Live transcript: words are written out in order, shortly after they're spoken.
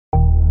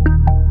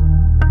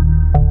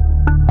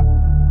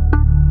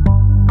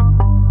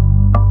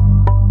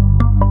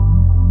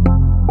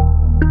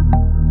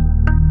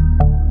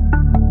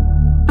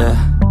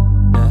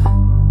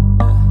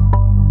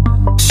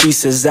She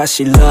says that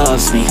she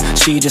loves me,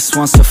 she just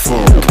wants to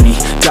fuck me.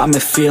 Got me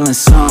feeling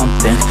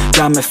something,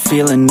 got me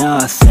feeling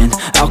nothing.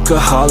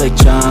 Alcoholic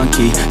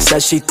junkie,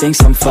 says she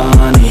thinks I'm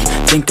funny.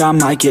 Think I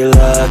might get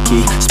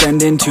lucky,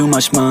 spending too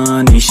much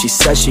money. She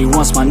says she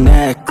wants my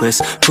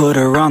necklace, put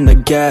her on the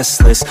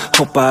guest list.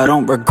 Hope I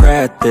don't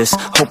regret this,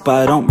 hope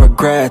I don't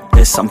regret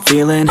this. I'm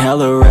feeling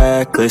hella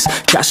reckless,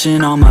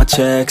 cashing all my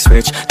checks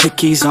rich.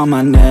 Hickeys on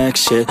my neck,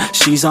 shit,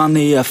 she's on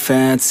the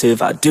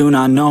offensive. I do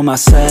not know my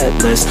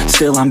set list,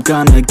 still I'm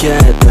gonna get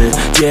lit.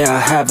 Yeah, I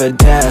have a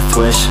death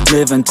wish,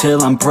 live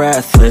until I'm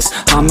breathless.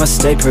 I'ma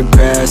stay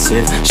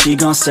progressive, she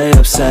gon' stay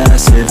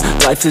obsessive.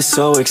 Life is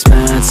so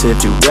expensive,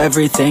 do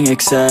everything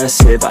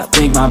excessive. I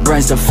think my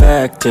brain's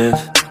defective,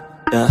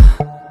 yeah.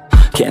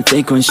 Can't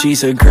think when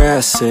she's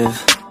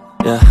aggressive,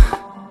 yeah.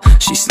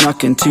 She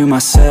snuck into my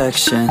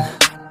section,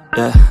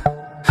 yeah.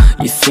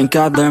 You think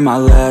I'd learn my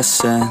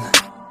lesson,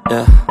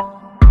 yeah.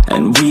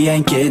 And we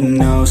ain't getting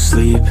no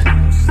sleep.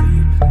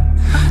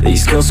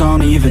 These girls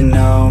don't even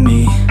know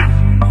me.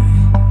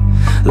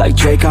 Like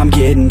Drake, I'm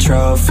getting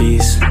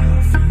trophies.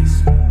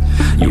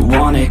 You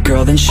want it,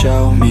 girl, then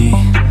show me,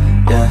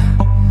 yeah.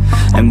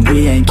 And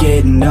we ain't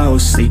getting no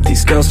sleep.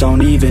 These girls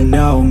don't even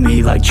know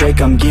me. Like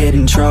Drake, I'm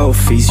getting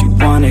trophies. You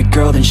want it,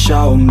 girl, then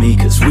show me.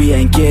 Cause we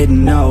ain't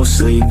getting no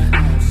sleep,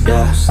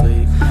 yeah.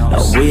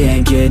 No, we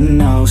ain't getting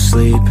no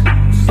sleep,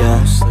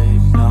 yeah.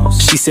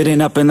 She's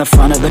sitting up in the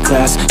front of the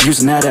class,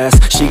 using that ass,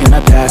 she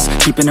gonna pass.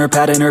 Keeping her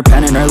pad and her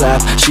pen in her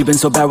lap. She been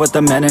so bad with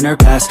the men in her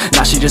past.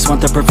 Now she just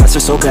want the professor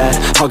so bad.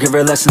 I'll give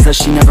her lessons that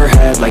she never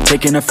had, like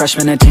taking a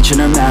freshman and teaching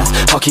her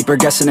math. I'll keep her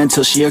guessing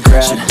until she a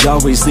grad. She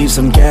always leaves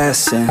them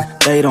guessing,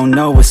 they don't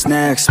know what's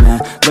next,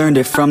 man. Learned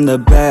it from the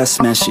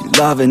best, man. She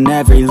loving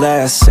every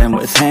lesson,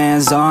 with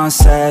hands-on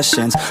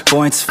sessions,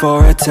 points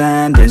for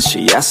attendance.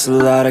 She asks a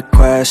lot of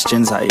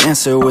questions, I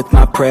answer with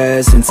my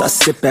presence. I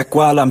sit back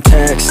while I'm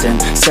texting,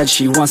 said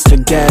she wants to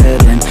get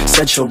in,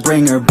 said she'll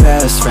bring her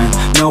best friend.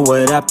 Know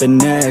what happened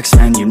next,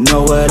 man, you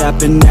know what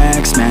happened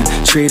next, man.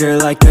 Treat her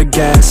like a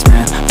guest,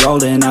 man,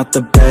 rolling out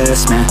the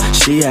best, man.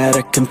 She had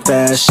a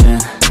confession,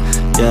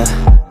 yeah.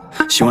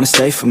 She wanna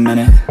stay for a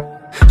minute,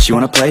 she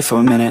wanna play for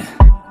a minute,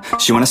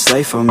 she wanna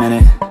slay for a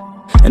minute,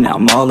 and now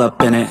I'm all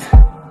up in it.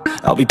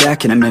 I'll be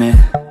back in a minute,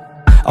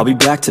 I'll be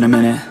back in a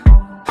minute,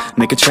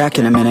 make a track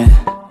in a minute,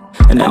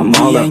 and now I'm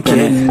all up in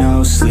it.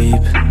 No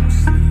sleep,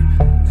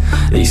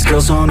 these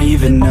girls don't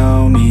even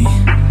know me.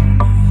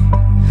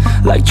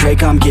 Like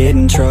Drake, I'm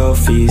getting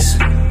trophies.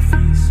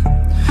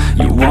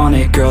 You want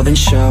it, girl, then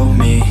show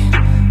me,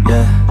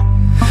 yeah.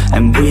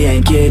 And we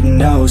ain't getting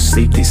no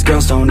sleep. These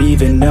girls don't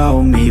even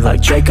know me.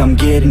 Like Drake, I'm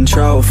getting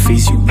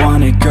trophies. You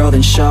want it, girl,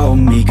 then show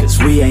me.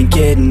 Cause we ain't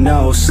getting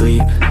no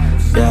sleep,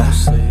 yeah.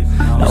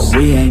 No,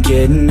 we ain't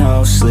getting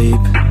no sleep,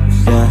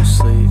 yeah.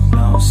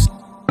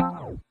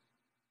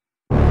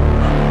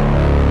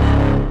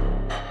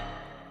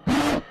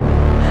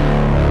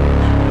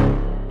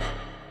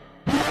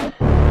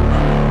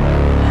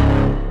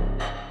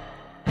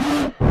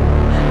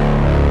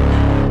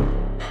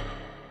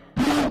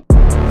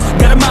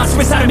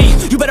 Inside of me,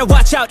 you better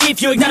watch out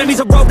if you ignite me's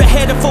a road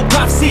ahead of full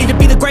prophecy. To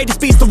be the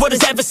greatest beast the world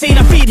has ever seen.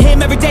 I feed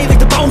him every day like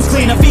the bones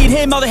clean. I feed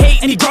him all the hate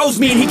and he grows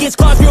me. And he gets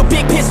claws real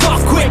big, pissed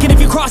off quick. And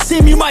if you cross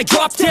him, you might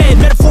drop dead.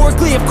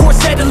 Metaphorically, of course,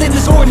 settling the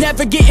sword.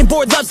 Never getting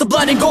bored, loves the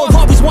blood and gore.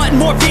 Always wanting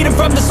more, feeding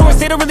from the source.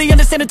 They don't really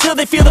understand until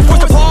they feel the force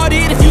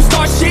departed. If you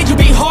start shit, you'll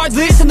be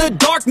heartless in the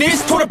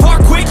darkness. Torn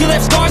apart quick, you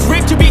left scars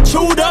ripped. You'll be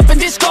chewed up and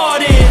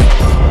discarded.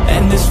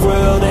 And this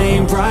world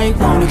ain't right,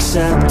 won't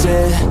accept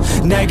it.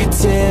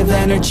 Negative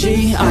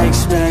energy, I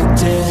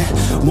expect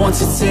it.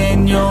 Once it's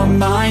in your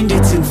mind,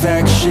 it's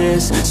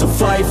infectious. So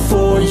fight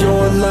for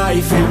your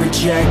life and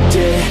reject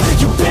it.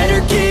 You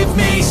better give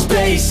me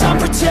space, I'm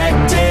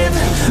protective.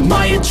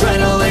 My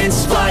adrenaline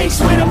spikes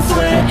when I'm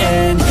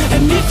threatened.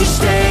 And if you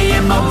stay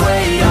in my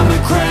way,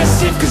 I'm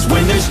aggressive. Cause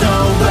when there's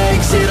no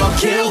exit, I'll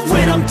kill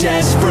when I'm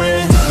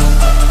desperate.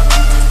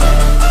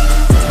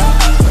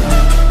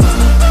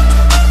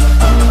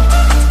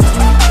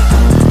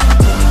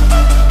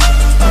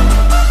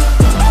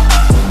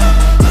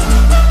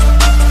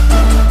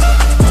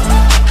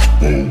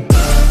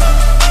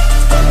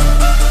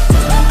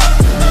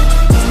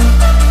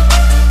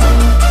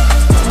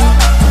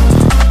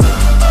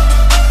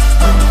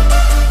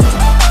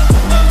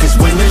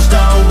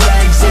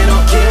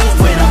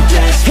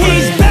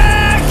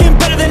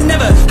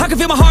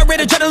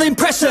 Adrenaline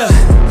pressure,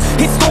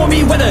 it's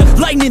stormy weather,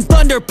 lightning,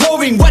 thunder,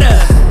 pouring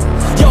weather.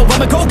 Yo, I'm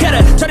a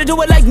go-getter, try to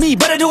do it like me,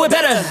 but I do it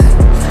better.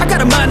 I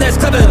got a mind that's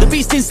clever, the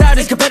beast inside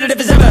is competitive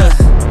as ever.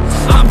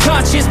 I'm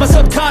conscious, my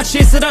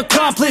subconscious, an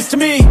accomplice to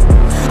me.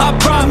 I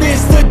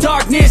promise the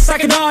darkness, I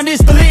can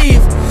honest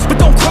believe. But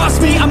don't cross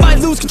me, I might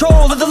lose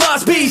control of the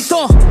lost beast.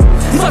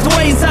 He's locked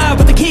away inside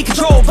with the key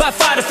controlled by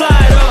fight or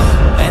flight.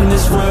 And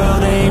this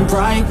world ain't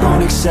right,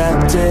 won't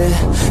accept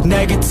it.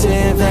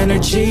 Negative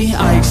energy,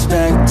 I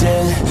expect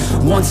it.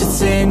 Once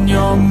it's in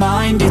your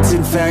mind, it's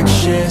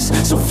infectious.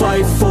 So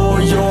fight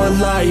for your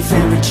life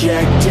and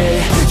reject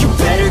it. You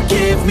better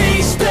give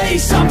me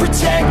space, I'm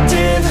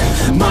protective.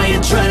 My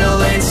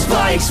adrenaline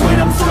spikes when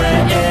I'm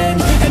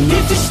threatened. And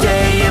if you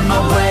stay in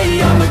my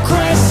way, I'm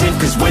aggressive.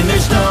 Cause when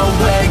there's no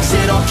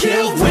exit, I'll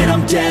kill when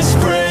I'm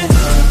desperate.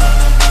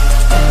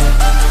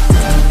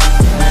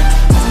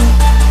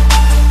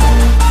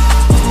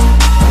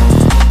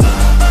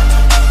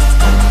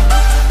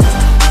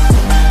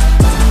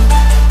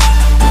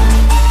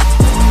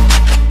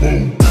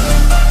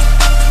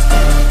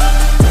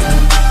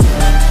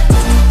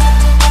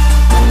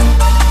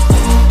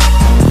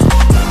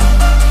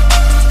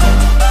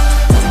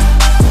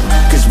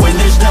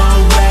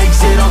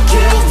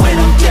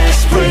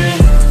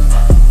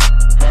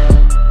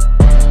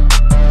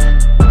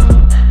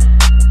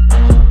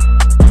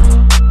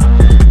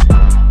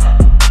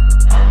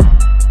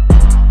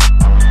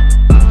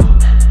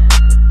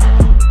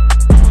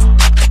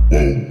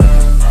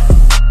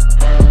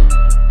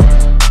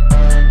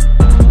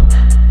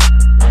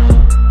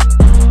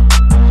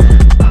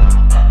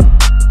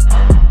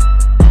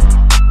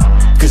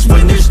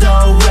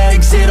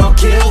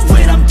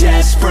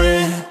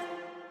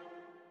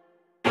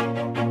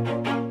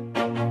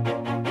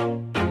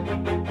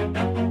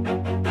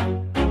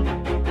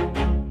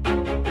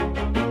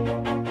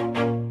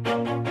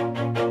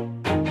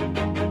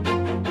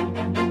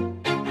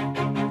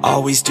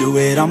 Always do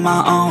it on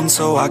my own,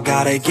 so I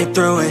gotta get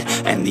through it.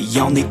 And the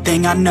only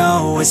thing I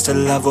know is to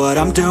love what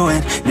I'm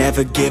doing.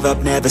 Never give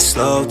up, never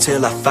slow,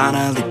 till I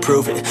finally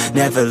prove it.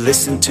 Never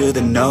listen to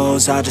the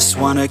no's, I just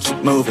wanna keep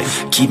moving.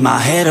 Keep my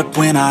head up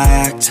when I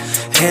act,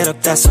 head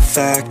up, that's a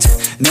fact.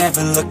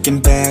 Never looking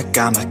back,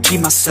 I'ma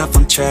keep myself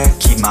on track.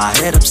 Keep my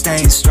head up,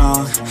 staying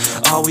strong,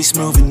 always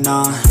moving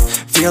on.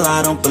 Feel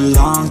I don't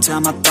belong, tell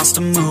my thoughts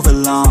to move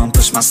along.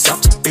 Push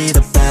myself to be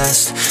the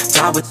best,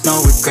 die with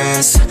no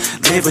regrets.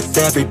 Live with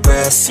every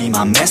breath, see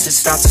my message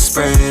start to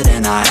spread.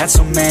 And I had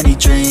so many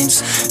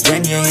dreams,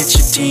 then you hit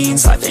your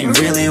teens. Life ain't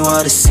really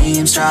what it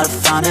seems, try to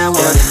find out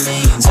what it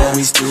means.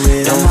 Always do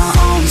it on my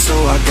own, so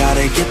I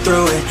gotta get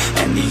through it.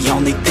 And the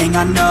only thing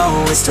I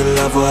know is to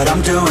love what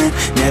I'm doing.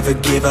 Never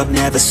give up,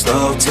 never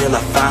slow, till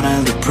I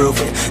finally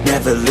prove it.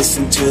 Never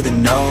listen to the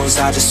no's,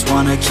 I just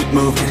wanna keep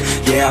moving.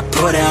 Yeah, I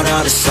put out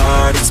all this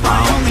art, it's my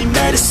only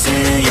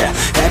medicine. Yeah,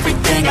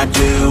 everything I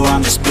do,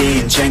 I'm just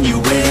being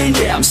genuine.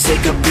 Yeah, I'm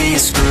sick of being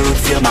screwed,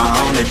 feel my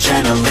own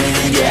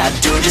adrenaline. Yeah, I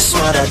do just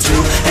what I do,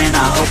 and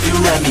I hope you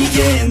let me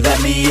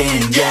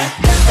in, yeah.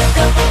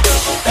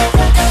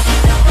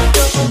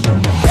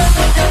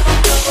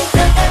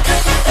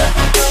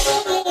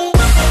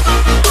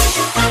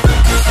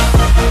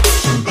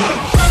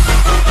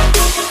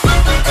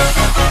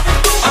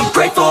 I'm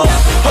grateful,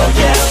 oh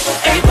yeah,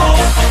 able,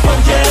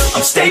 oh yeah,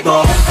 I'm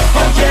stable,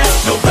 oh yeah,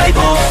 no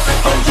label,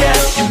 oh yeah,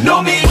 you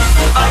know me,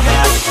 I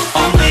have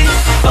only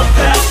a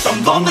path,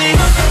 I'm lonely,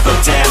 but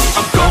damn,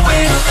 I'm going to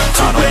win.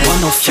 I don't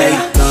want no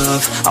fake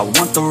love, I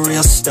want the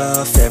real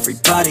stuff.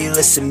 Everybody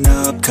listen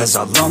up, cause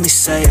I'll only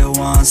say it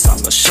once. I'm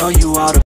gonna show you all the